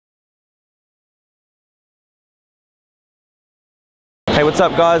What's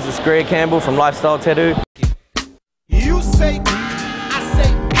up guys, it's Greg Campbell from Lifestyle Tattoo. You say, I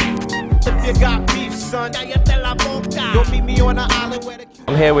say, if you got beef, son, don't meet me on the island where the...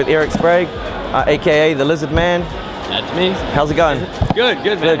 I'm here with Erik Sprague, aka the Lizardman. That's me. How's it going? Good, man.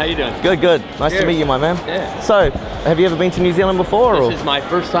 Good. How you doing? Good. Nice Cheers. to meet you, my man. Yeah. So, have you ever been to New Zealand before? This is my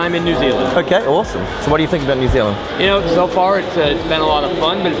first time in New Zealand. Okay, awesome. So what do you think about New Zealand? You know, so far it's been a lot of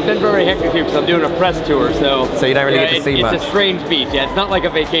fun, but it's been very hectic here because I'm doing a press tour, so you don't really get to see much. It's a strange beach. Yeah, it's not like a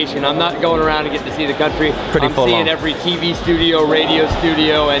vacation. I'm not going around and getting to see the country. Pretty full on. I'm seeing every TV studio, radio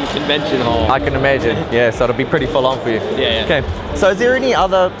studio, and convention hall. I can imagine. Yeah, so it'll be pretty full on for you. Yeah. Okay. So is there any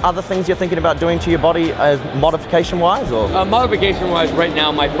other things you're thinking about doing to your body modification-wise, or? Modification-wise, right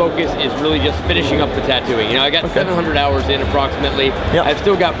now my focus is really just finishing up the tattooing. You know, I got 700 hours in approximately. Yep. I've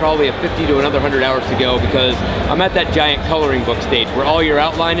still got probably a 50 to another 100 hours to go because I'm at that giant coloring book stage where all your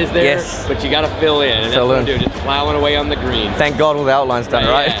outline is there, but you got to fill in. And that's what I'm doing, just plowing away on the green. Thank God all the outline's done,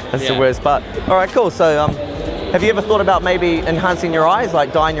 right? Yeah, That's the worst part. All right, cool. So, have you ever thought about maybe enhancing your eyes,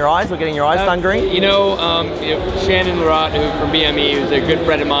 like dyeing your eyes or getting your eyes done green? You know, Shannon Larot, who from BME, who's a good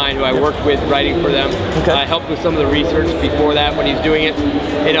friend of mine who I worked with writing for them. I helped with some of the research before that when he's doing it.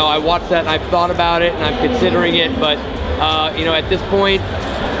 You know, I watched that and I've thought about it and I'm considering it, but you know, at this point,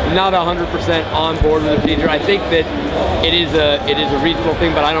 not 100% on board with the procedure. I think that it is a reasonable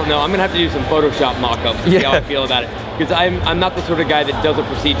thing, but I don't know. I'm gonna have to do some Photoshop mock-ups to see how I feel about it. Because I'm not the sort of guy that does a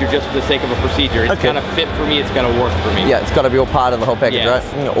procedure just for the sake of a procedure. It's gotta fit for me, it's gotta work for me. Yeah, it's gotta be all part of the whole package, right?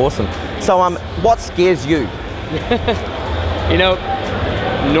 Awesome. So what scares you? You know,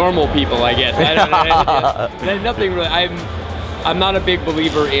 normal people, I guess. I don't know. Nothing really. I'm not a big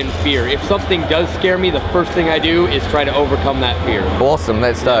believer in fear. If something does scare me, the first thing I do is try to overcome that fear. Awesome,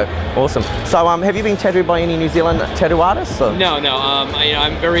 that's dope. Awesome. So have you been tattooed by any New Zealand tattoo artists? Or? No. You know,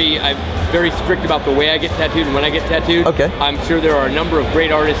 I'm very strict about the way I get tattooed and when I get tattooed. Okay. I'm sure there are a number of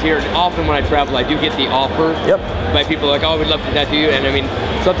great artists here, and often when I travel, I do get the offer by people like, oh, we'd love to tattoo you, and I mean,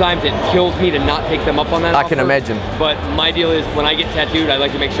 sometimes it kills me to not take them up on that offer. I can imagine. But my deal is when I get tattooed, I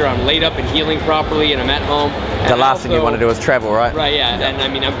like to make sure I'm laid up and healing properly and I'm at home. The last thing you want to do is travel, right? Right, yeah. And I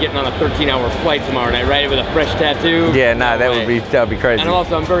mean, I'm getting on a 13-hour flight tomorrow night, right, with a fresh tattoo. Yeah, no, that would be crazy. And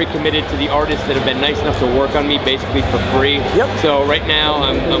I'm very committed to the artists that have been nice enough to work on me basically for free. So right now,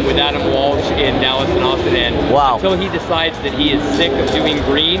 I'm with Adam Walsh in Dallas and Austin, and until he decides that he is sick of doing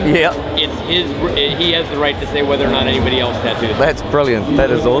green, he has the right to say whether or not anybody else tattoos. That's brilliant.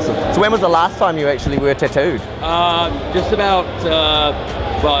 That is awesome. So when was the last time you actually were tattooed? Just about,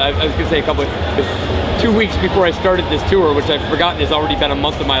 well, I was going to say 2 weeks before I started this tour, which I've forgotten has already been a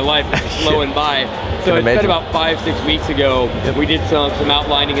month of my life, flowing by. So it's been about 5-6 weeks ago. We did some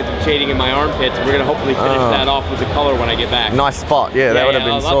outlining and some shading in my armpits. We're going to hopefully finish that off with the color when I get back. Nice spot, that would have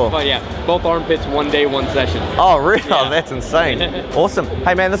been sore. Fun, both armpits, one day, one session. Oh, really? Oh, that's insane. Awesome.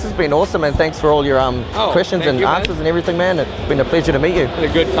 Hey, man, this has been awesome, and thanks for all your questions and answers and everything, man. It's been a pleasure to meet you. It's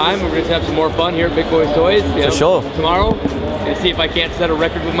a good time. We're going to have some more fun here at Big Boys Toys. For sure. Tomorrow, and see if I can't set a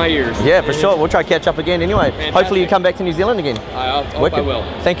record with my ears. Yeah, for sure. We'll try to catch up again anyway. Fantastic. Hopefully you come back to New Zealand again. I hope I will.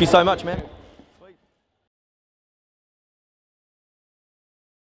 Thank you so much, man.